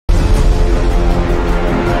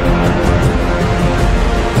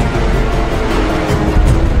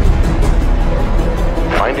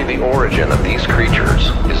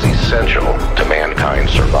essential to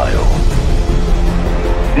mankind's survival.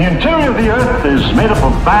 The interior of the Earth is made up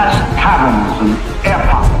of vast caverns and air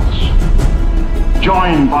pockets,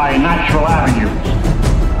 joined by natural avenues.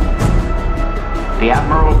 The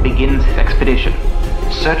Admiral begins his expedition,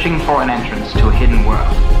 searching for an entrance to a hidden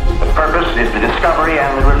world. The purpose is the discovery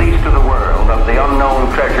and the release to the world of the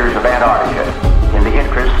unknown treasures of Antarctica in the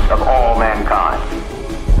interests of all mankind.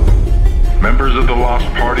 Members of the Lost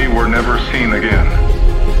Party were never seen again.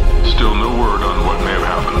 Still no word on what may have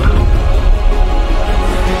happened.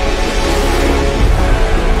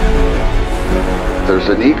 There's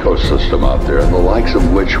an ecosystem out there, the likes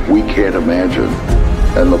of which we can't imagine.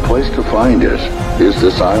 And the place to find it is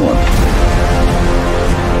this island.